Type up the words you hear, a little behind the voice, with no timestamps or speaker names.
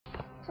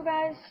So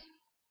guys,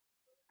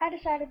 I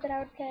decided that I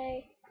would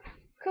play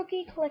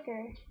Cookie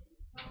Clicker.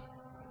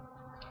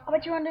 I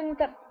bet you're wondering what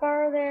that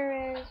bar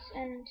there is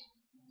and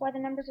why the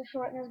numbers are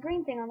short and there's a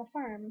green thing on the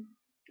farm.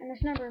 And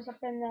there's numbers up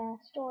in the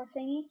store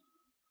thingy.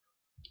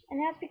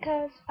 And that's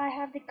because I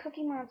have the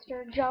Cookie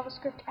Monster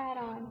JavaScript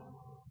add-on.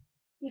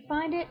 You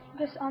find it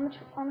just on the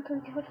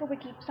Cookie Clicker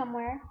wiki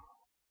somewhere.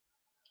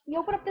 You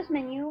open up this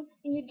menu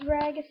and you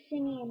drag a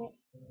thingy in it,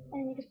 and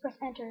then you just press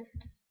enter,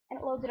 and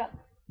it loads it up.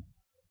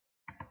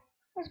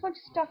 There's a bunch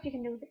of stuff you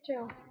can do with it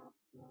too.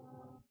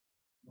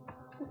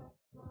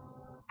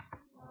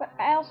 But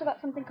I also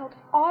got something called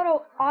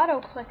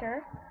auto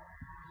clicker,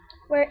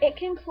 where it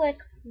can click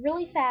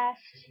really fast,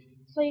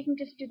 so you can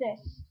just do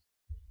this.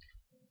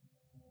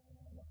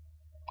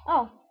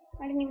 Oh,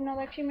 I didn't even know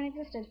that achievement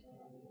existed.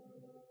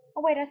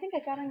 Oh wait, I think I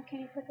got on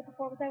Candy Clicker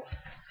before without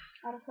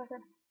auto clicker.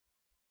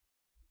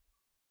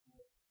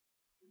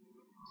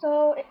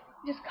 So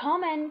just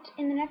comment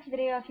in the next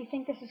video if you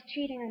think this is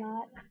cheating or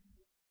not.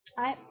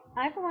 I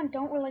for one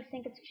don't really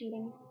think it's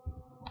cheating.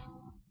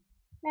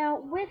 Now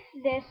with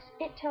this,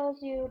 it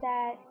tells you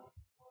that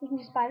you can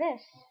just buy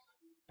this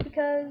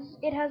because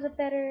it has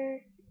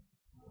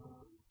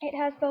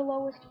the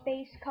lowest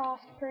base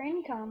cost per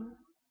income.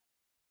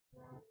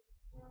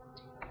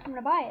 I'm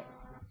gonna buy it.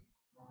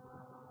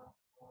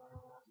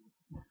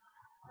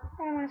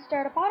 And I'm gonna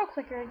start up auto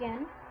clicker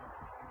again.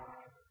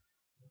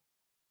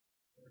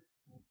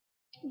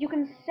 You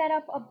can set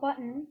up a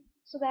button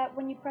so that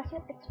when you press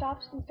it, it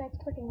stops and starts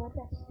clicking like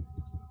this.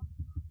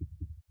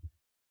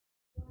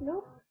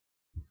 Bloop,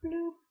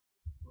 bloop,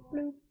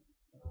 bloop,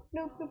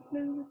 bloop, bloop,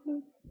 bloop,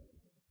 bloop.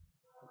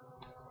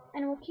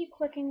 And it will keep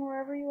clicking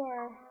wherever you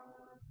are.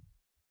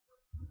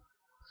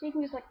 So you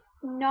can just like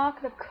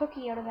knock the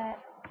cookie out of that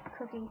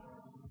cookie.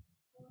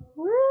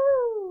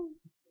 Woo!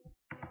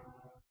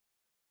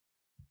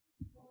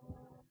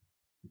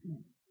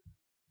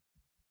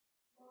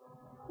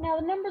 Now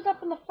the numbers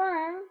up in the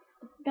farm,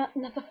 not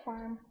the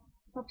farm,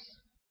 oops.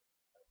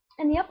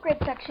 In the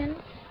upgrade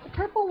section, the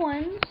purple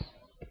ones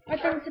are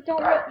things that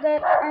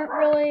they're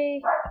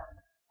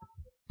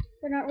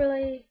not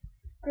really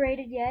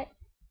graded yet.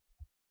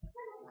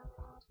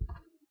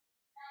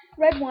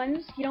 Red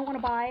ones you don't want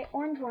to buy.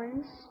 Orange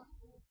ones,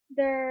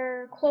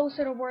 they're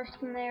closer to worst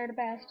than they are to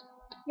best.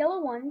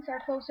 Yellow ones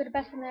are closer to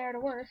best than they are to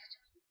worst.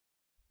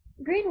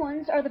 Green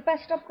ones are the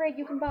best upgrade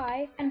you can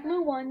buy, and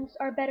blue ones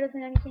are better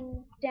than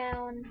anything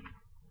down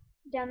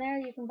there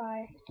you can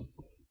buy.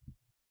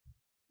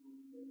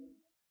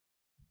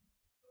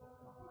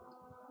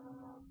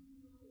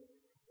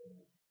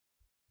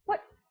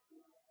 What?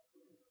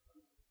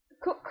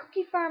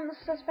 Cookie Farm is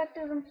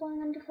suspected of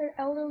employing undeclared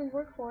elderly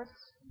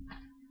workforce.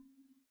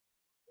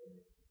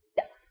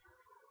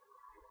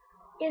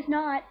 Is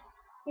not.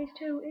 Is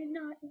to. Is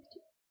not. Is to.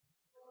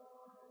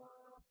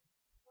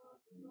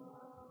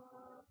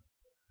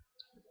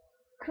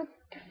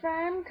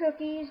 Farm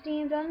cookies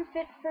deemed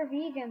unfit for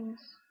vegans.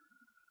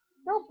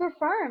 No, they're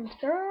farmed.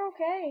 They're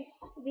okay.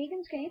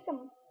 Vegans can eat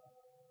them.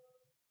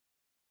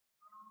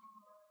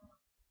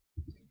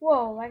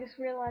 Whoa, I just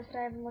realized that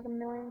I have like 1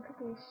 million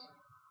cookies.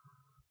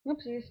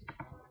 Oopsies.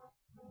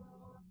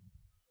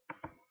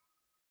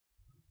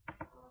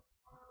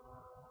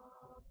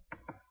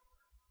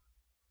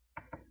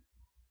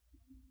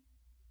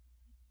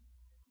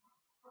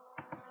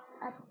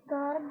 I've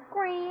got a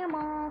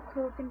grandma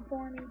cooking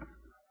for me.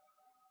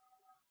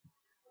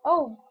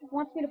 Oh,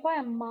 wants me to buy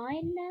a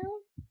mine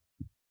now?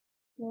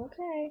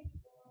 Okay.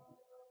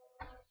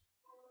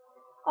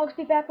 I'll just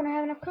be back when I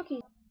have enough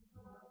cookies.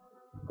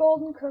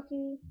 Golden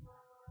cookie.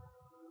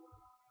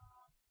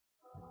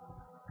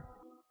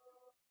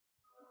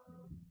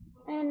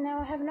 And now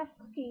I have enough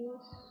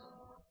cookies.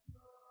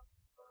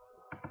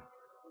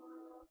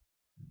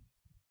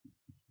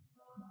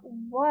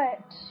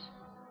 What?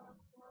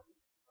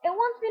 It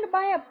wants me to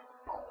buy a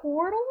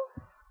portal?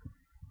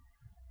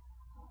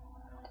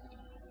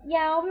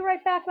 Yeah, I'll be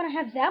right back when I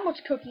have that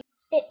much cookies.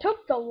 It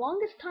took the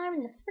longest time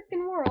in the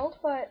freaking world,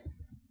 but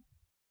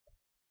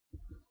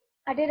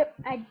I did it.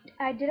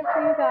 I did it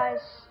for you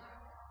guys.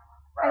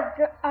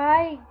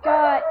 I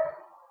got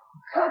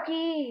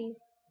cookie.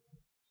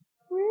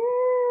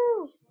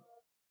 Woo!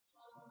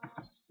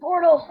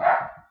 Portal.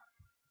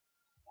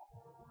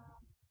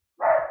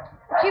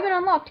 Achievement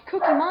unlocked.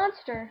 Cookie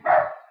Monster.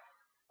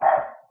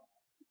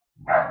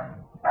 I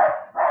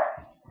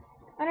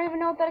don't even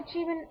know what that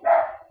achievement is.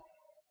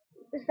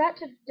 That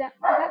to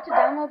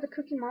download the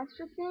Cookie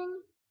Monster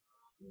thing?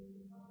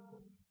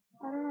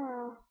 I don't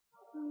know.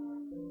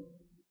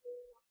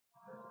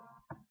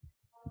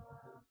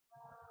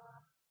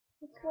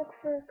 Let's look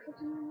for a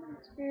Cookie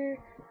Monster.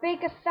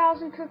 Bake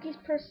 1,000 cookies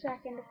per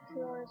second if it's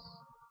yours.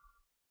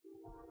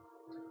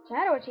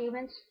 Shadow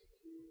achievements.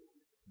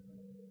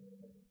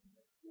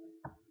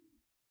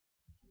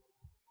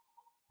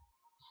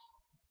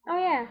 Oh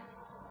yeah.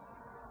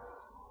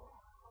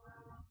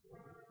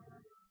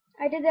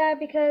 I did that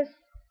because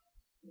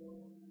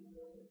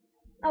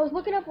I was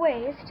looking up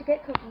ways to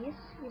get cookies,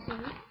 you see.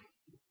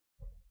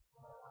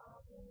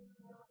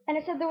 And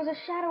it said there was a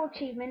shadow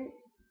achievement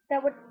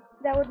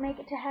that would make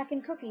it to hack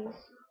in cookies.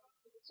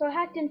 So I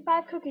hacked in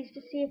 5 cookies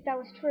to see if that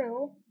was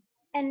true,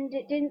 and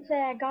it didn't say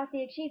I got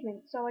the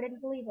achievement, so I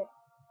didn't believe it.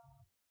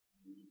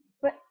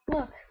 But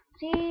look,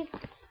 see,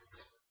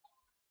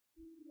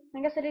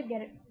 I guess I did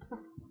get it.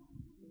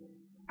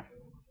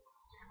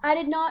 I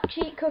did not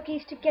cheat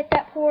cookies to get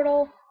that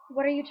portal.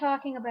 What are you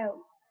talking about?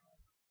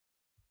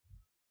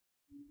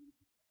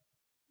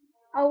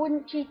 I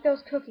wouldn't cheat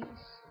those cookies.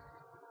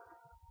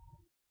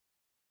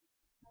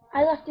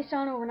 I left this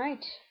on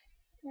overnight.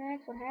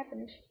 That's what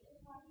happened.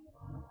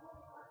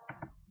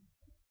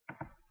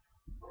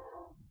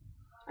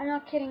 I'm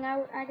not kidding.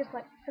 I just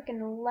like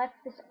freaking left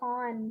this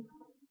on.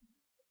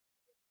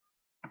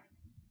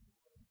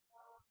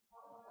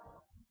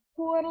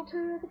 Portal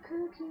to the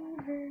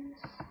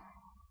cookie-verse.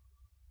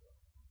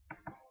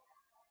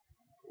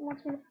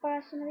 Wants me to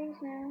buy some of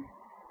these now.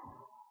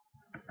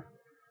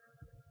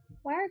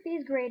 Why aren't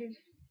these graded?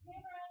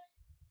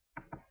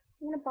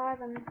 I'm gonna buy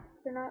them.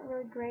 They're not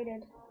really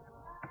graded.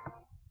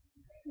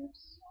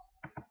 Oops.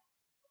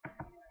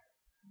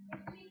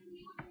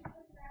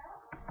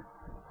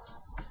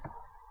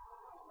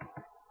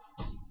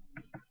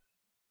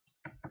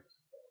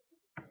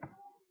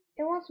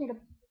 It wants me to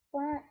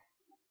buy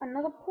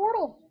another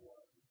portal.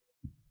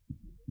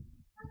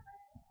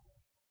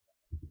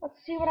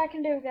 Let's see what I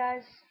can do,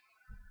 guys.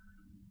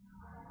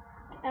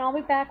 And I'll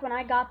be back when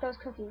I got those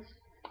cookies.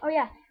 Oh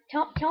yeah,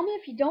 tell me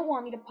if you don't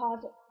want me to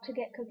pause it to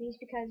get cookies,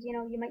 because, you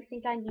know, you might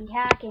think I'd be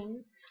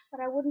hacking,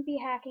 but I wouldn't be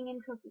hacking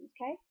in cookies,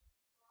 okay?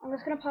 I'm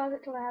just gonna pause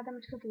it till I have that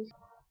much cookies.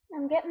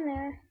 I'm getting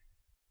there.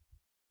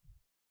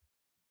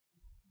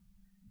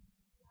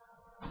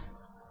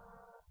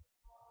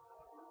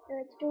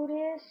 Let's do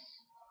this.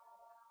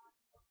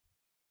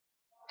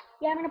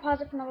 Yeah, I'm gonna pause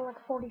it for another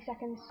like 40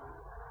 seconds.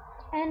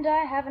 And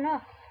I have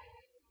enough.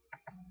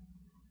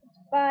 Let's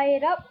buy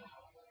it up.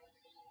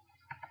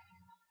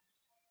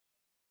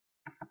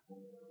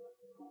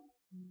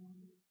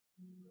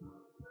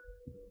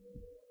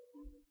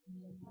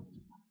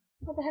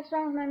 What the heck's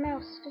wrong with my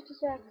mouse? Just a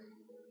sec.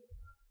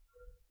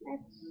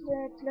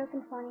 It's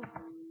looking funny.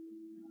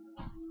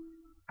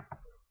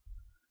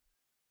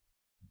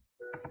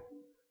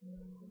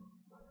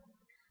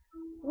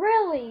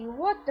 Really?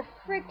 What the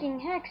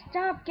freaking heck?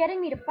 Stop getting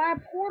me to buy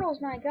portals,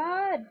 my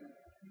god!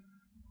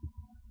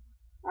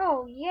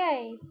 Oh,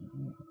 yay!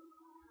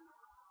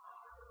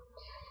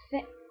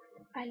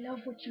 I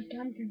love what you've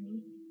done for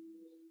me.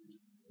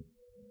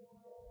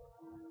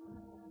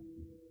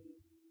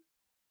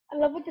 I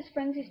love what this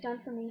frenzy's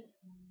done for me.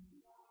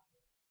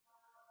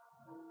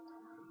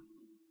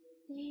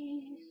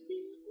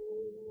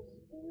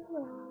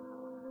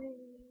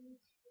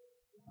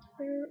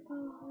 They're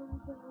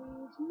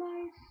always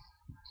nice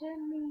to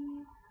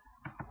me.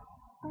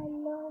 I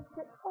love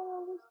her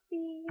always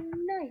being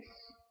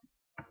nice.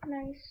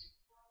 Nice.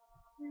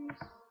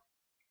 Nice.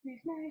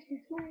 Nice, nice,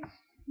 nice, nice.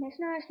 Nice,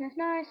 nice, nice,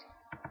 nice.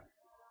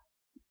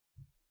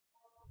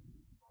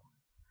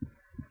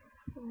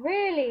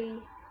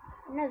 Really?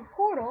 Another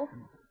portal?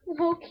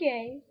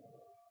 Okay.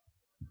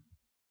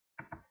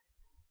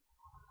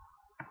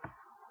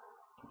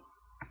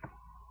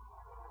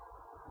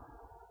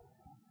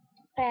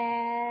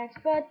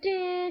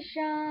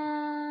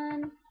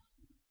 Expedition.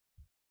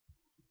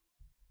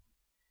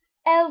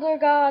 Elder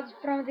gods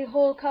from the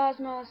whole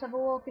cosmos have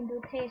awoken to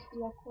a taste of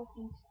your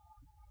cookies.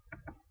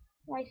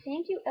 Why,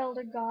 thank you,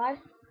 Elder God.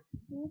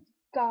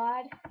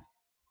 God.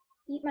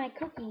 Eat my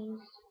cookies.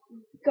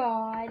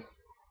 God.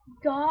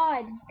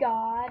 God.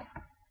 God.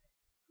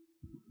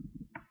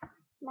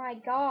 My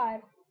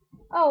God.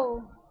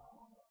 Oh.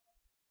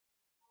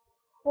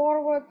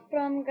 Forward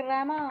from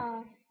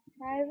Grandma.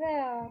 Hi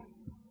there.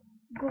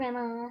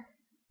 Grandma.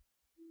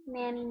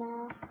 Mammy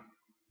Ma.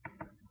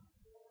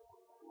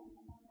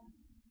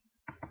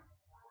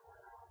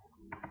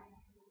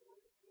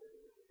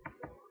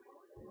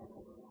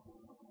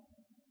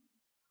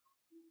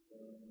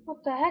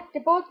 What the heck? They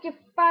both give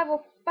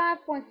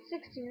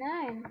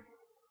 505.69.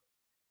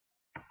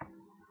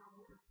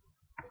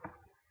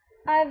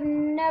 I've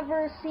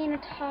never seen a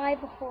tie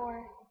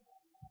before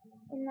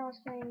in those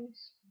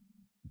things.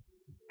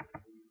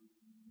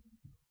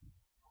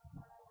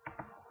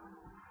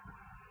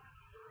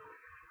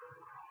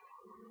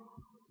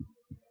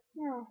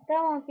 No,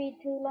 that won't be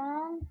too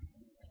long.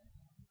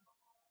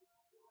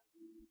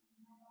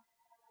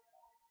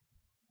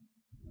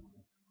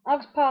 I'll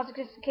just pause it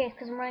just in case,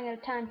 because I'm running out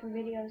of time for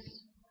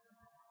videos.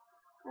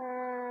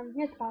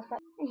 Here's the pause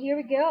button. And here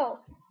we go.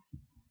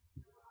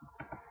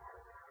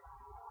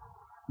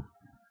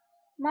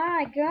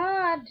 My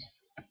God.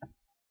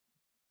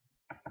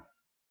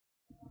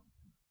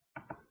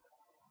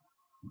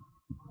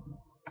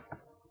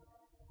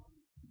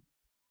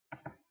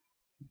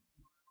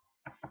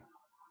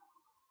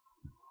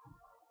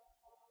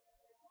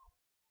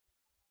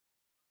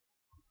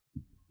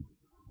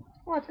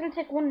 Oh, it's gonna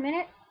take 1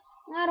 minute?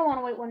 I don't want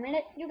to wait 1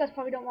 minute. You guys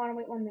probably don't want to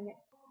wait 1 minute.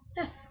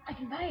 I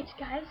can buy it,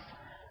 guys.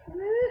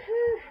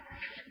 Woohoo!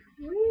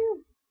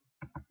 Woo!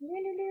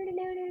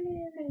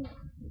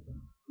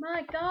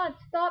 My God,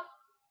 stop,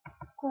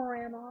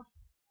 Grandma.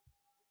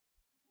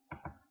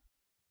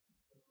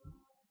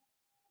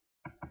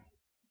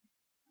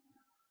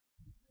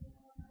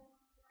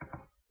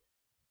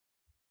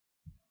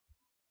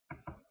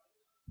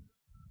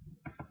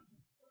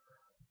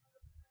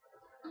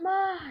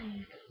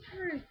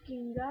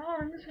 Freaking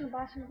God, I'm just gonna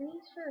buy some of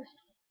these first.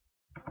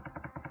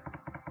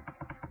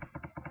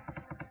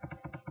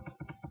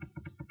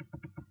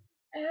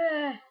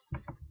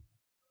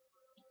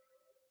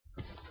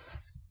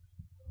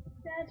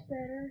 That's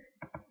better.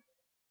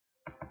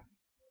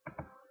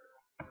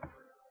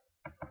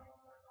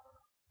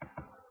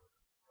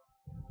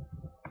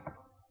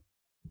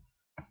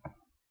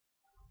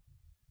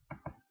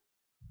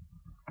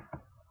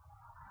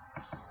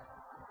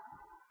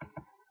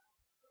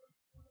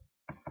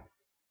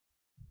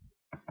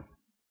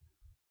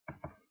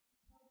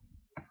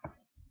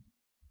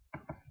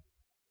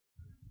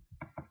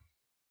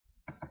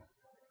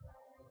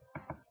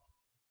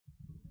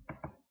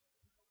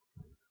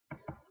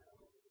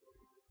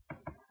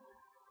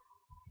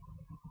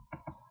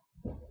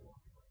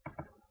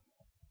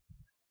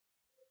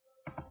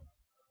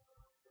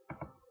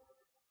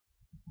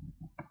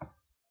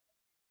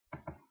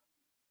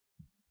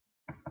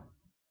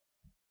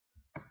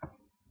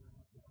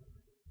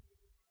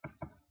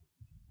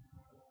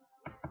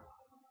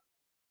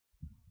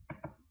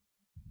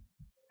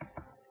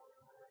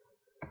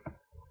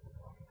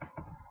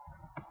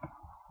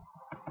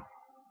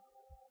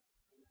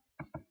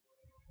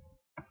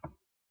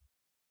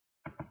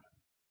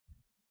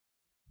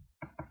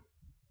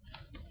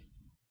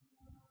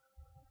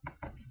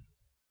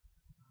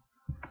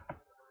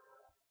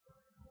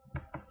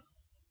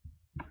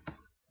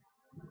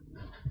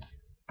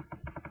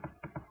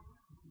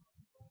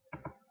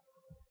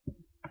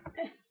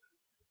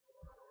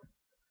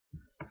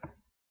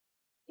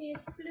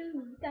 It's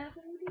blue, da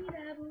boo dee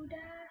da boo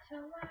da, so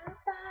I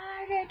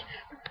find it.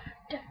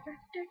 Da, da,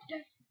 da, da,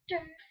 da,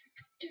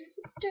 da,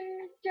 da,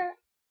 da.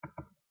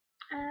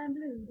 I'm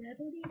blue, da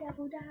boo dee da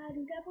boo da,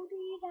 do da boo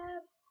dee da.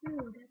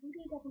 Blue, da boo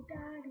dee da boo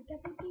da, do da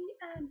boo dee.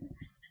 I'm blue,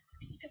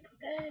 da boo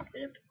da,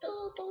 do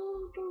do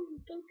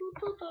do do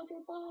do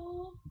do do.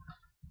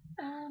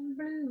 I'm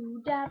blue,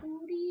 da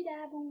boo dee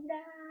da boo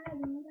da,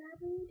 do da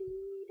boo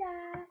dee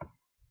da.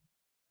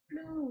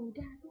 Blue,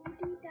 da boo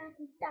dee da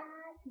boo da,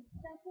 do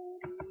da boo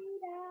dee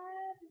da.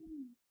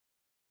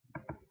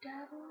 Da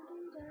boo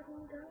dee da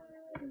boo da,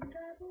 do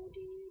da boo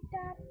dee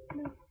da.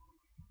 Blue.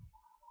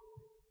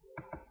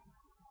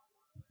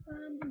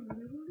 I'm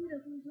blue, da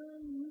boo dee da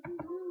boo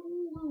da,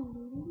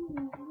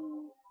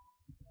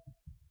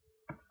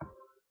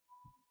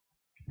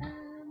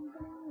 I'm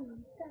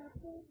blue, da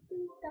boo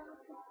dee da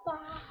boo da.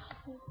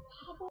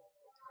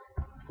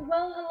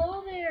 Well,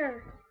 hello there.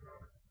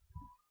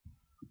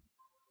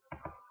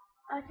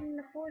 I can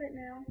afford it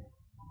now.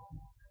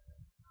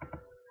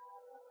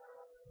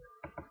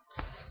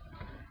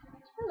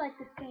 I like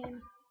this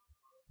game.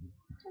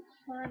 It's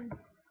fun.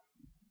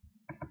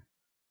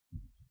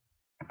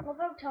 I love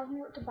how it tells me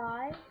what to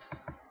buy,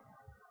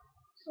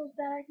 so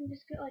that I can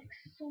just get like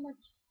so much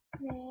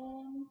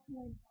RAM,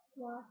 like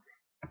luck.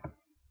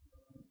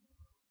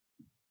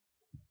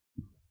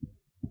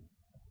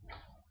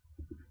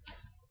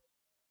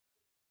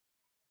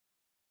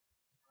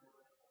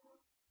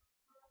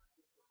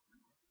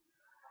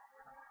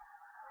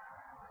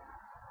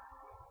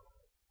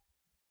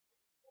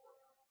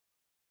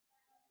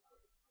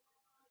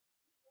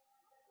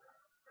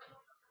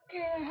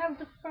 Okay, I have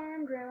the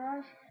farm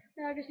grandmas.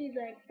 Now I just need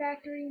like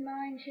factory,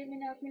 mine,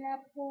 shipment, alchemy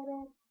lab,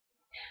 portal,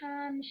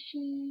 time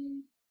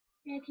machine,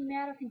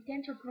 antimatter,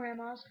 condenser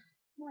grandmas.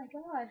 Oh my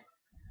god.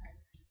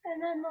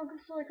 And then they'll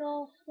just like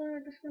all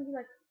they're just gonna be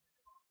like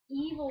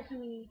evil to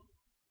me.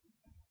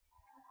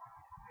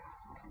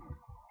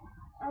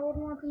 I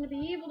wouldn't want them to be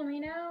evil to me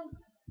now.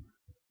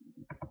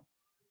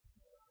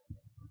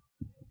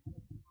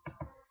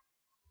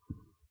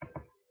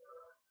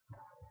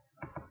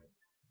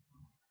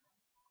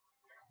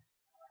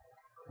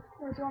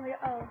 Where's the one we got?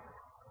 Oh,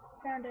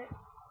 found it.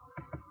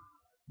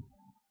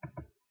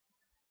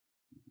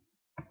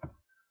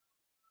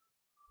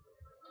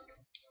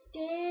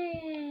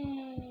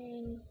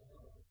 Dang.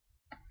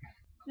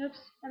 Oops,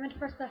 I meant to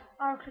press the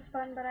auto click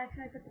button, but I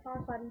accidentally pressed the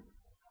pause button.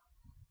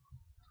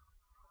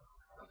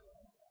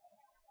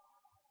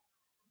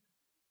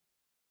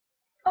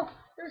 Oh,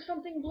 there's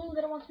something blue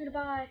that it wants me to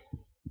buy.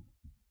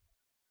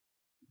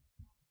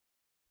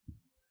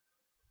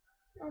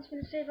 It wants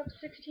me to save up to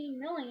 16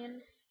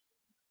 million.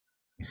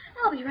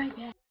 I'll be right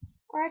back.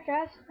 Alright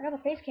guys, I got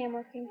the face cam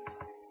working.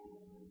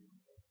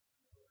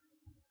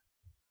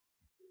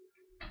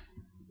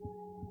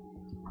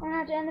 I'm gonna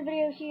have to end the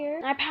video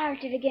here. I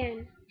pirated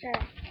again. Sure.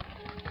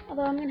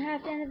 Although I'm gonna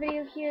have to end the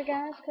video here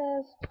guys,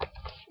 because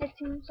it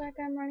seems like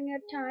I'm running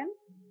out of time.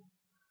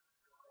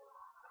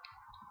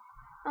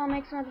 I'll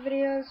make some other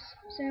videos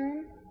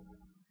soon.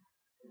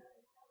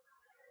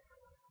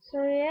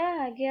 So yeah,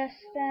 I guess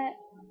that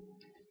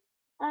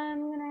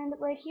I'm gonna end it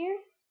right here.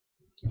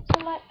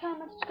 So like,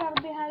 comment, subscribe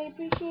would be highly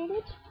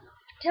appreciated.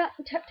 Tell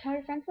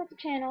your friends about the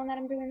channel and that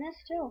I'm doing this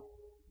too.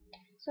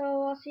 So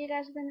I'll see you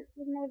guys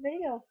with another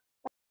video.